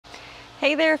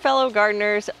Hey there, fellow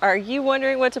gardeners. Are you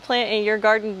wondering what to plant in your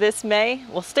garden this May?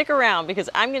 Well, stick around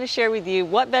because I'm going to share with you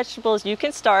what vegetables you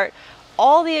can start,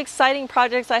 all the exciting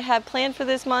projects I have planned for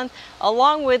this month,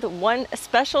 along with one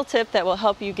special tip that will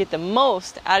help you get the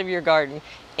most out of your garden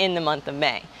in the month of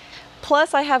May.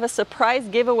 Plus, I have a surprise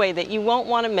giveaway that you won't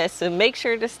want to miss, so make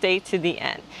sure to stay to the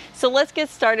end. So let's get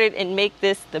started and make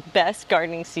this the best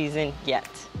gardening season yet.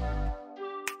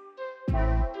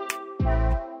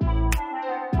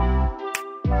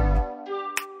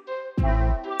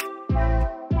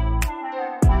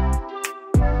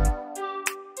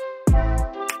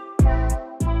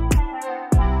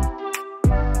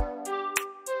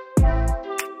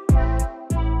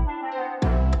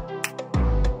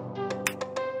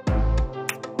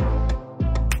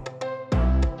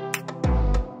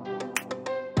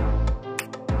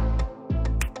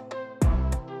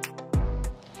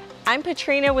 I'm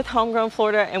Katrina with Homegrown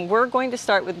Florida, and we're going to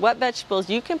start with what vegetables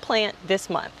you can plant this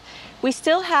month. We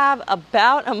still have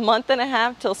about a month and a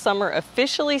half till summer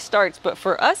officially starts, but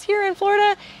for us here in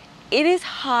Florida, it is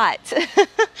hot.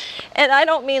 And I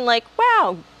don't mean like,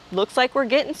 wow, looks like we're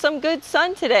getting some good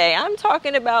sun today. I'm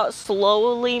talking about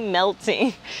slowly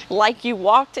melting, like you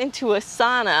walked into a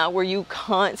sauna where you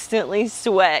constantly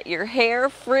sweat. Your hair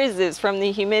frizzes from the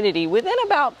humidity within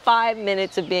about 5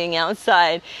 minutes of being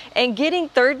outside, and getting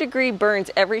third-degree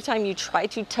burns every time you try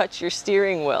to touch your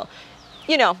steering wheel.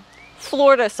 You know,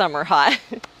 Florida summer hot.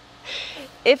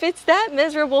 If it's that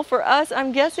miserable for us,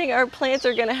 I'm guessing our plants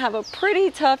are gonna have a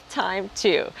pretty tough time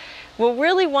too. We'll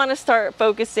really want to start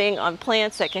focusing on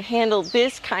plants that can handle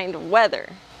this kind of weather.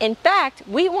 In fact,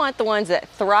 we want the ones that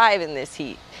thrive in this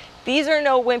heat. These are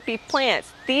no wimpy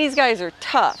plants. These guys are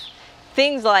tough.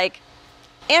 Things like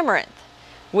amaranth,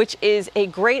 which is a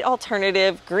great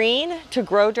alternative green to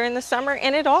grow during the summer,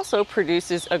 and it also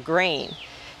produces a grain.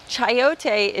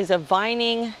 Chayote is a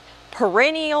vining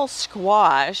perennial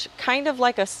squash, kind of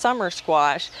like a summer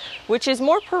squash, which is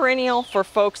more perennial for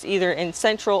folks either in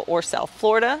Central or South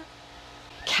Florida.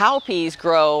 Cowpeas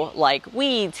grow like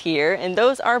weeds here, and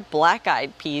those are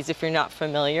black-eyed peas if you're not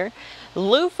familiar.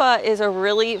 Loofah is a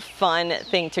really fun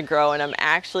thing to grow, and I'm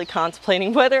actually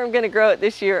contemplating whether I'm going to grow it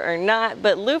this year or not,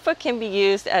 but loofah can be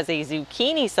used as a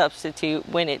zucchini substitute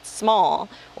when it's small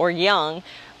or young,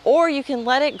 or you can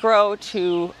let it grow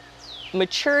to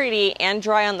maturity and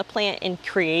dry on the plant and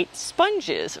create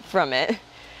sponges from it.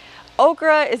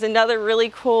 Okra is another really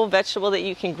cool vegetable that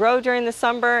you can grow during the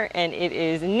summer, and it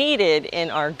is needed in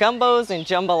our gumbos and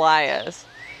jambalayas.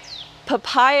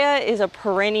 Papaya is a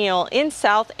perennial in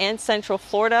South and Central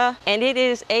Florida, and it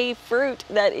is a fruit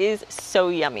that is so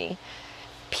yummy.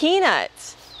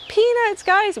 Peanuts. Peanuts,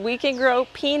 guys, we can grow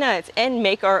peanuts and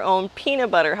make our own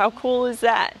peanut butter. How cool is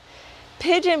that?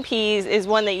 Pigeon peas is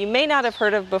one that you may not have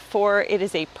heard of before. It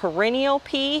is a perennial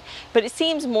pea, but it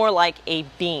seems more like a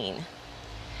bean.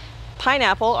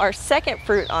 Pineapple, our second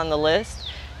fruit on the list.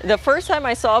 The first time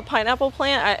I saw a pineapple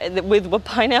plant with a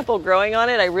pineapple growing on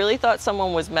it, I really thought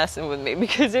someone was messing with me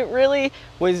because it really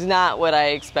was not what I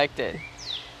expected.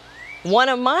 One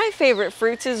of my favorite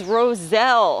fruits is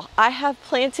roselle. I have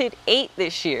planted 8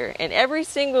 this year, and every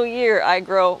single year I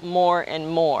grow more and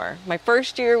more. My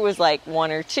first year was like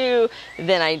 1 or 2,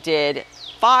 then I did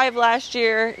 5 last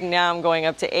year. Now I'm going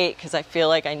up to 8 because I feel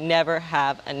like I never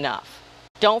have enough.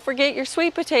 Don't forget your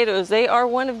sweet potatoes. They are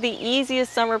one of the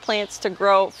easiest summer plants to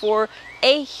grow for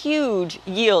a huge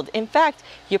yield. In fact,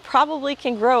 you probably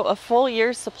can grow a full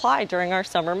year's supply during our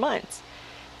summer months.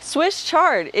 Swiss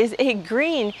chard is a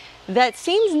green that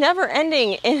seems never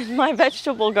ending in my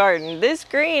vegetable garden. This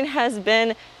green has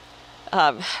been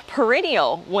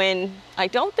perennial when I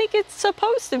don't think it's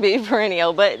supposed to be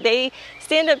perennial, but they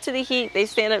stand up to the heat, they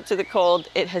stand up to the cold.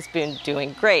 It has been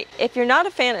doing great. If you're not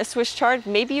a fan of Swiss chard,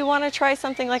 maybe you want to try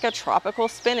something like a tropical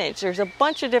spinach. There's a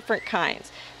bunch of different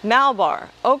kinds. Malbar,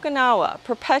 Okinawa,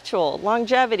 Perpetual,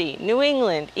 Longevity, New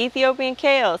England, Ethiopian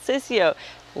Kale, Sisio.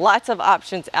 Lots of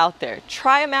options out there.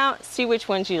 Try them out, see which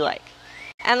ones you like.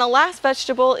 And the last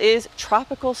vegetable is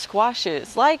tropical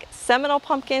squashes like Seminole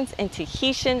pumpkins and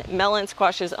Tahitian melon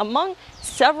squashes, among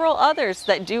several others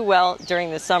that do well during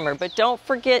the summer. But don't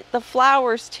forget the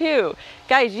flowers too.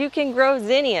 Guys, you can grow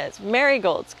zinnias,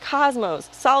 marigolds, cosmos,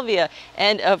 salvia,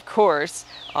 and of course,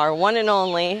 our one and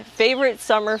only favorite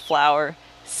summer flower,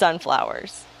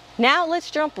 sunflowers. Now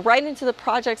let's jump right into the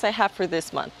projects I have for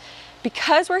this month.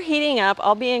 Because we're heating up,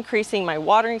 I'll be increasing my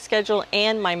watering schedule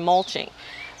and my mulching.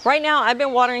 Right now, I've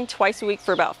been watering twice a week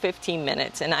for about 15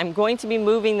 minutes, and I'm going to be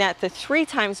moving that to 3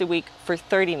 times a week for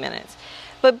 30 minutes.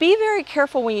 But be very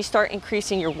careful when you start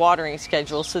increasing your watering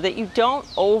schedule so that you don't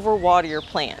overwater your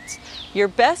plants. Your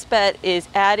best bet is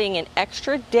adding an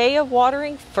extra day of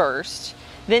watering first,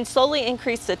 then slowly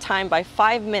increase the time by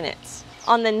 5 minutes.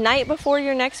 On the night before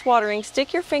your next watering,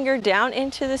 stick your finger down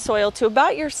into the soil to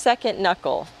about your second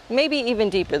knuckle, maybe even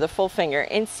deeper, the full finger,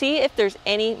 and see if there's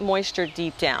any moisture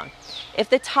deep down. If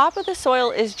the top of the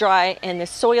soil is dry and the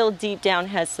soil deep down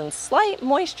has some slight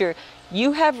moisture,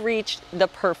 you have reached the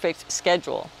perfect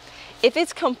schedule. If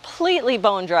it's completely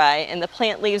bone dry and the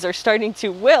plant leaves are starting to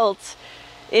wilt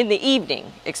in the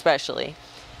evening especially,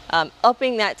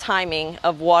 upping that timing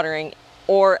of watering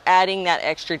or adding that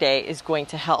extra day is going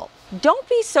to help. Don't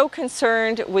be so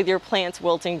concerned with your plants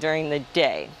wilting during the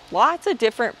day. Lots of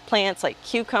different plants like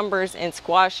cucumbers and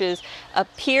squashes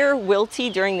appear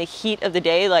wilty during the heat of the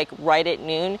day, like right at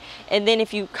noon. And then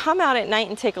if you come out at night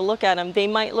and take a look at them, they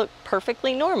might look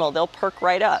perfectly normal. They'll perk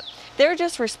right up. They're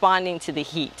just responding to the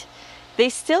heat. They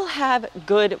still have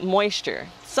good moisture.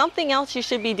 Something else you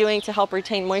should be doing to help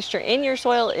retain moisture in your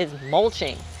soil is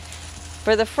mulching.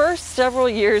 For the first several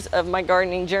years of my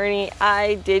gardening journey,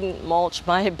 I didn't mulch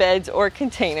my beds or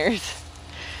containers.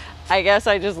 I guess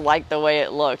I just liked the way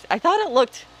it looked. I thought it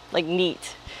looked like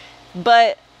neat,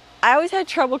 but I always had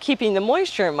trouble keeping the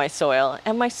moisture in my soil,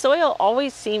 and my soil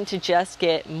always seemed to just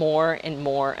get more and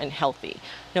more unhealthy.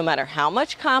 No matter how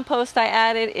much compost I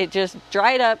added, it just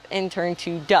dried up and turned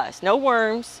to dust. No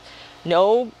worms,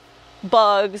 no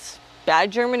bugs,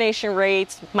 bad germination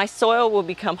rates. My soil will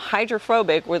become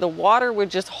hydrophobic where the water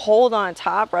would just hold on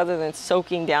top rather than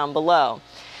soaking down below.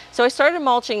 So I started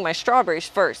mulching my strawberries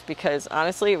first because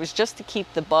honestly it was just to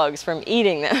keep the bugs from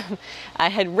eating them. I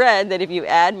had read that if you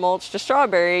add mulch to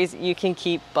strawberries you can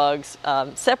keep bugs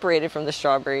separated from the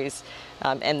strawberries,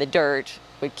 and the dirt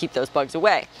would keep those bugs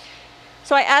away.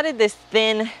 So I added this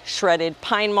thin shredded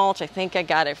pine mulch. I think I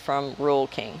got it from Rural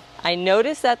King. I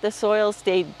noticed that the soil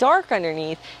stayed dark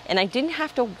underneath and I didn't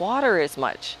have to water as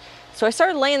much. So I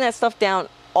started laying that stuff down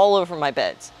all over my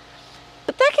beds.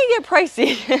 But that can get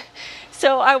pricey.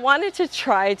 So I wanted to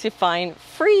try to find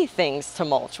free things to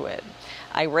mulch with.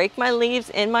 I rake my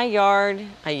leaves in my yard.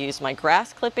 I use my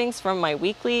grass clippings from my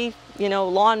weekly,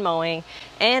 lawn mowing,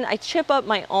 and I chip up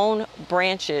my own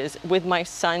branches with my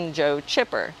Sun Joe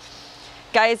chipper.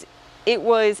 Guys, it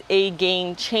was a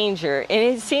game changer, and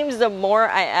it seems the more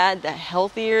I add, the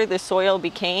healthier the soil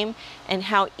became and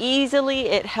how easily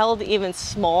it held even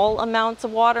small amounts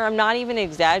of water. I'm not even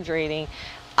exaggerating.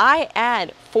 I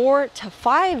add 4 to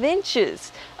 5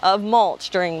 inches of mulch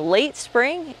during late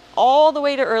spring all the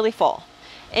way to early fall.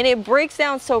 And it breaks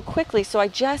down so quickly, so I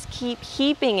just keep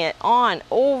heaping it on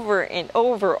over and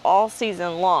over all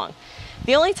season long.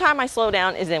 The only time I slow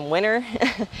down is in winter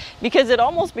because it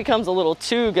almost becomes a little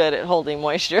too good at holding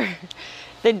moisture.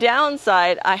 The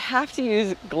downside, I have to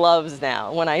use gloves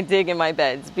now when I dig in my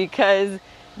beds because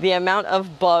the amount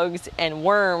of bugs and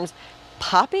worms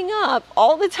popping up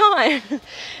all the time,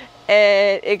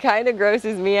 it kind of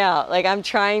grosses me out. Like I'm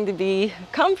trying to be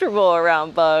comfortable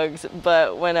around bugs,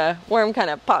 but when a worm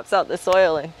kind of pops out the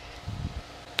soil and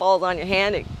falls on your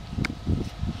hand, it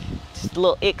just a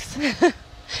little icks.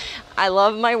 I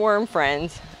love my worm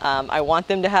friends. I want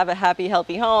them to have a happy,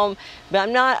 healthy home, but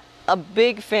I'm not a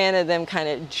big fan of them kind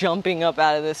of jumping up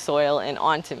out of the soil and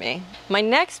onto me. My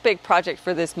next big project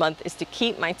for this month is to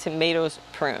keep my tomatoes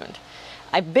pruned.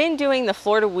 I've been doing the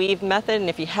Florida weave method, and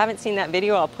if you haven't seen that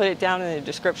video, I'll put it down in the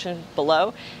description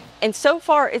below. And so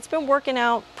far, it's been working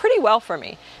out pretty well for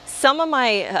me. Some of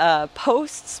my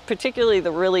posts, particularly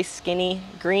the really skinny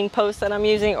green posts that I'm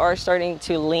using, are starting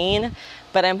to lean,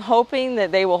 but I'm hoping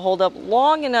that they will hold up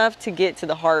long enough to get to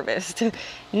the harvest.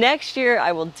 Next year,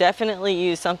 I will definitely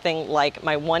use something like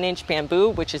my 1-inch bamboo,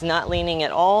 which is not leaning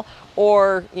at all,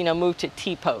 or move to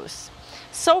T-posts.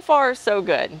 So far, so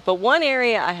good. But one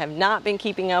area I have not been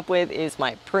keeping up with is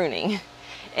my pruning.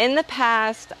 In the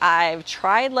past, I've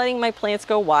tried letting my plants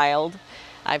go wild.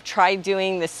 I've tried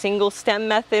doing the single stem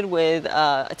method with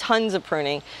tons of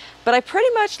pruning, but I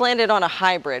pretty much landed on a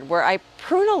hybrid where I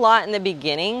prune a lot in the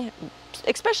beginning,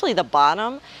 especially the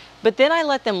bottom, but then I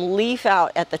let them leaf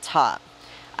out at the top.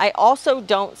 I also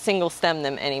don't single stem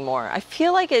them anymore. I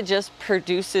feel like it just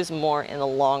produces more in the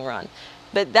long run,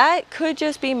 but that could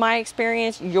just be my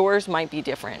experience. Yours might be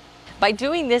different. By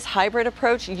doing this hybrid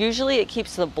approach, usually it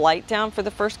keeps the blight down for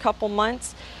the first couple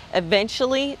months.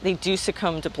 Eventually, they do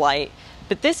succumb to blight.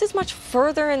 But this is much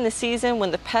further in the season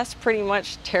when the pests pretty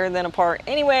much tear them apart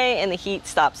anyway and the heat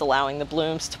stops allowing the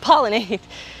blooms to pollinate.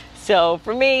 So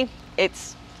for me,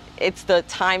 it's the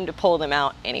time to pull them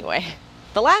out anyway.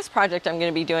 The last project I'm going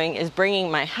to be doing is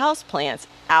bringing my houseplants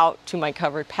out to my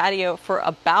covered patio for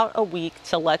about a week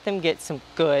to let them get some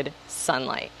good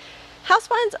sunlight.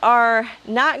 Houseplants are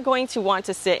not going to want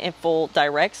to sit in full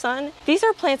direct sun. These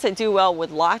are plants that do well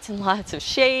with lots and lots of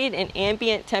shade and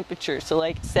ambient temperatures, so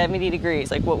like 70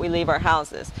 degrees, like what we leave our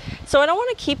houses. So I don't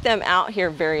want to keep them out here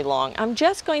very long. I'm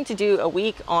just going to do a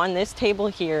week on this table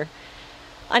here.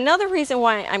 Another reason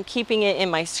why I'm keeping it in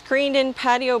my screened-in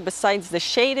patio, besides the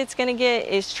shade it's going to get,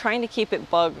 is trying to keep it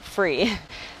bug-free.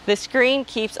 The screen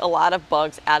keeps a lot of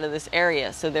bugs out of this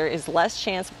area, so there is less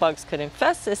chance bugs could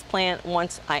infest this plant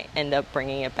once I end up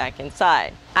bringing it back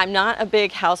inside. I'm not a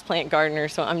big houseplant gardener,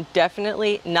 so I'm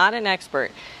definitely not an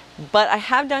expert, but I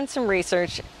have done some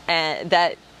research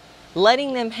that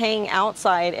letting them hang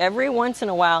outside every once in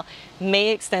a while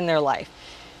may extend their life.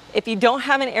 If you don't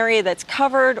have an area that's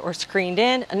covered or screened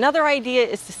in, another idea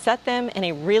is to set them in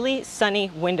a really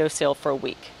sunny windowsill for a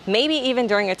week. Maybe even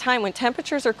during a time when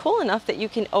temperatures are cool enough that you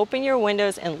can open your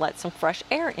windows and let some fresh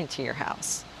air into your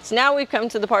house. So now we've come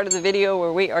to the part of the video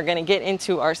where we are going to get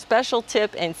into our special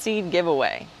tip and seed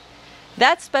giveaway.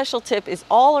 That special tip is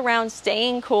all around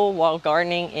staying cool while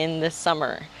gardening in the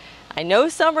summer. I know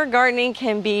summer gardening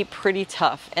can be pretty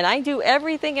tough, and I do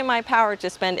everything in my power to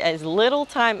spend as little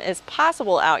time as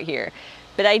possible out here.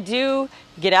 But I do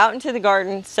get out into the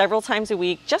garden several times a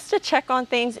week just to check on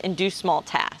things and do small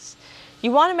tasks.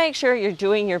 You want to make sure you're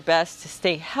doing your best to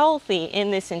stay healthy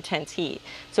in this intense heat.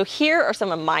 So here are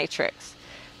some of my tricks.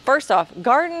 First off,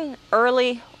 garden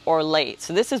early or late.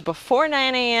 So this is before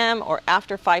 9 a.m. or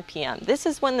after 5 p.m. This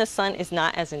is when the sun is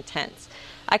not as intense.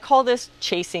 I call this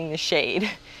chasing the shade.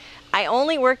 I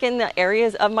only work in the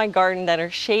areas of my garden that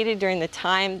are shaded during the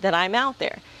time that I'm out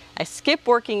there. I skip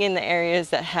working in the areas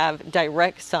that have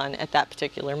direct sun at that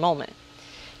particular moment.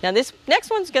 Now this next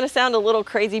one's going to sound a little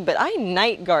crazy, but I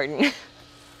night garden.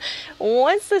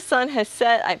 Once the sun has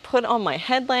set, I put on my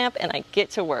headlamp and I get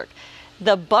to work.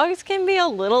 The bugs can be a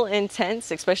little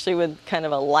intense, especially with kind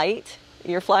of a light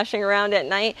you're flashing around at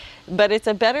night, but it's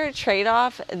a better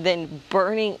trade-off than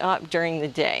burning up during the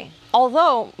day.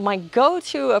 Although my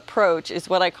go-to approach is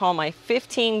what I call my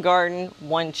 15 garden,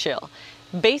 1 chill.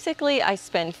 Basically, I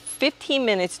spend 15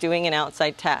 minutes doing an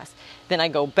outside task. Then I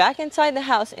go back inside the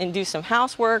house and do some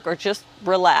housework or just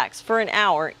relax for an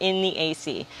hour in the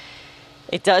AC.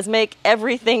 It does make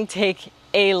everything take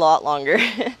a lot longer.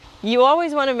 You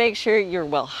always want to make sure you're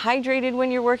well hydrated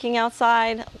when you're working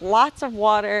outside, lots of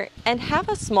water, and have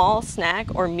a small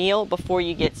snack or meal before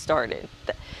you get started.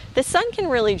 The sun can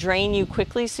really drain you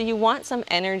quickly, so you want some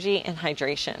energy and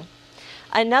hydration.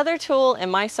 Another tool in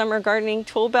my summer gardening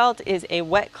tool belt is a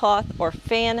wet cloth or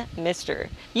fan mister.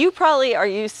 You probably are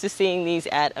used to seeing these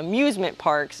at amusement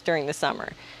parks during the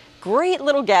summer. Great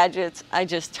little gadgets. I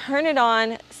just turn it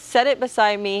on, set it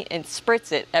beside me, and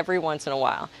spritz it every once in a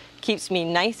while. Keeps me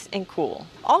nice and cool.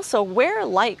 Also, wear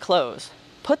light clothes.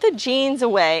 Put the jeans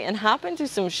away and hop into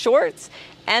some shorts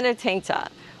and a tank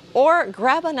top. Or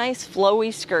grab a nice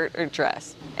flowy skirt or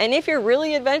dress. And if you're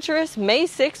really adventurous, May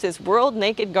 6th is World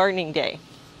Naked Gardening Day.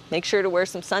 Make sure to wear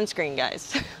some sunscreen,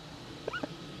 guys.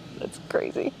 That's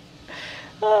crazy.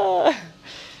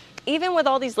 Even with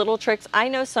all these little tricks, I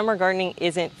know summer gardening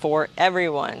isn't for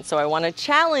everyone. So I want to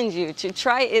challenge you to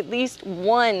try at least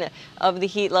one of the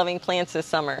heat-loving plants this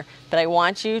summer. But I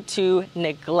want you to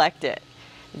neglect it.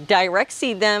 Direct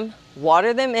seed them,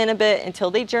 water them in a bit until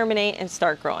they germinate and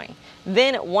start growing.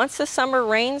 Then once the summer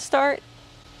rains start,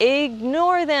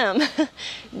 ignore them.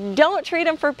 Don't treat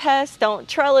them for pests, don't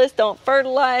trellis, don't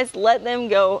fertilize, let them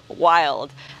go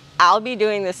wild. I'll be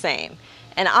doing the same.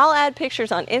 And I'll add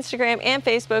pictures on Instagram and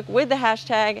Facebook with the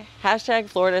hashtag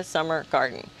Florida Summer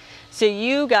Garden, so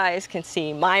you guys can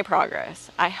see my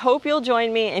progress. I hope you'll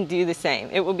join me and do the same.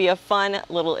 It will be a fun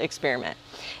little experiment.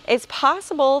 It's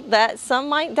possible that some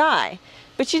might die,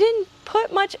 but you didn't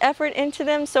put much effort into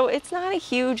them, so it's not a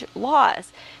huge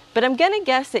loss. But I'm gonna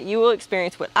guess that you will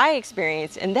experience what I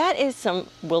experienced, and that is some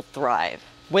will thrive.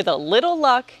 With a little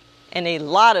luck and a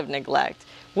lot of neglect,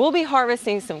 we'll be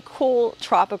harvesting some cool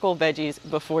tropical veggies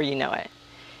before you know it.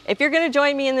 If you're gonna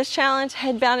join me in this challenge,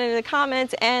 head down into the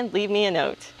comments and leave me a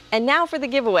note. And now for the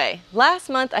giveaway. Last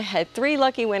month I had 3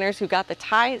 lucky winners who got the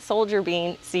Thai soldier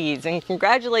bean seeds, and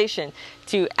congratulations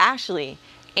to Ashley,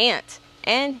 Ant,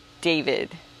 and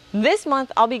David. This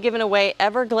month I'll be giving away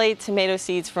Everglade tomato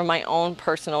seeds from my own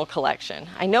personal collection.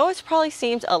 I know it probably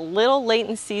seems a little late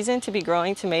in season to be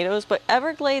growing tomatoes, but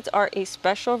Everglades are a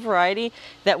special variety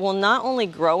that will not only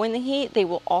grow in the heat, they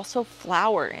will also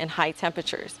flower in high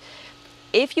temperatures.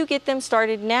 If you get them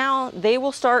started now, they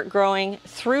will start growing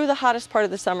through the hottest part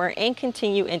of the summer and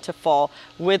continue into fall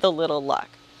with a little luck.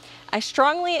 I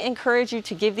strongly encourage you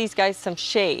to give these guys some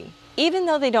shade. Even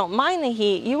though they don't mind the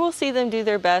heat, you will see them do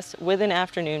their best with an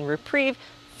afternoon reprieve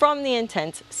from the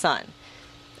intense sun.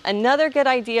 Another good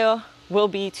idea will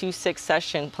be to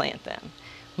succession plant them.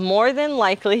 More than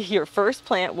likely, your first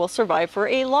plant will survive for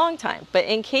a long time, but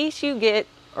in case you get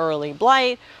early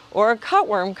blight or a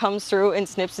cutworm comes through and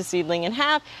snips the seedling in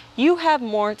half, you have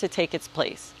more to take its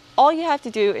place. All you have to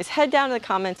do is head down to the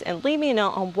comments and leave me a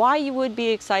note on why you would be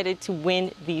excited to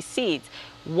win these seeds.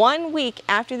 1 week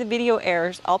after the video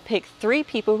airs, I'll pick 3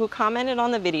 people who commented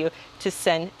on the video to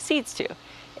send seeds to.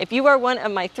 If you are one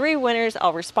of my 3 winners,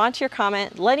 I'll respond to your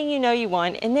comment letting you know you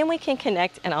won, and then we can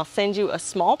connect and I'll send you a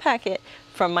small packet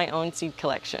from my own seed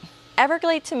collection.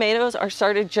 Everglade tomatoes are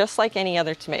started just like any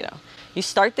other tomato. You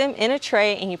start them in a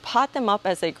tray and you pot them up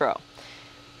as they grow.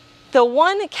 The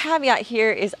one caveat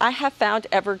here is I have found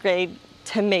Everglade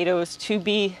tomatoes to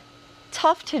be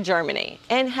tough to germinate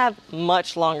and have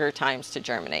much longer times to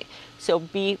germinate. So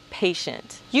be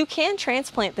patient. You can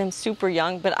transplant them super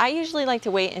young, but I usually like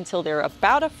to wait until they're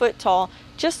about a foot tall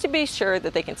just to be sure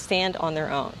that they can stand on their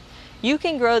own. You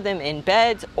can grow them in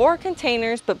beds or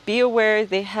containers, but be aware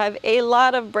they have a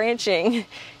lot of branching.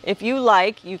 If you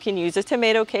like, you can use a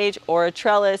tomato cage or a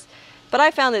trellis, but I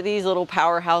found that these little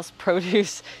powerhouse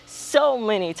produce so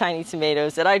many tiny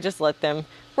tomatoes that I just let them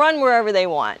run wherever they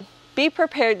want. Be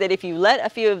prepared that if you let a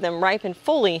few of them ripen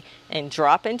fully and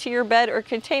drop into your bed or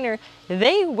container,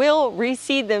 they will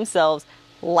reseed themselves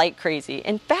like crazy.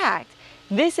 In fact,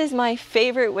 this is my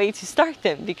favorite way to start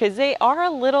them because they are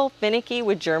a little finicky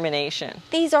with germination.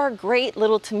 These are great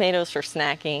little tomatoes for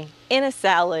snacking, in a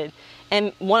salad,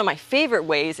 and one of my favorite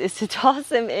ways is to toss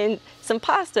them in some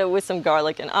pasta with some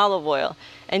garlic and olive oil.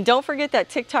 And don't forget that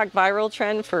TikTok viral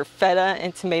trend for feta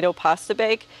and tomato pasta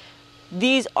bake.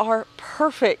 These are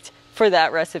perfect for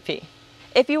that recipe.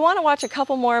 If you want to watch a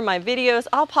couple more of my videos,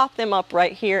 I'll pop them up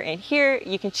right here and here.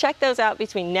 You can check those out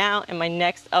between now and my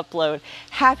next upload.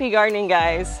 Happy gardening,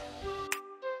 guys.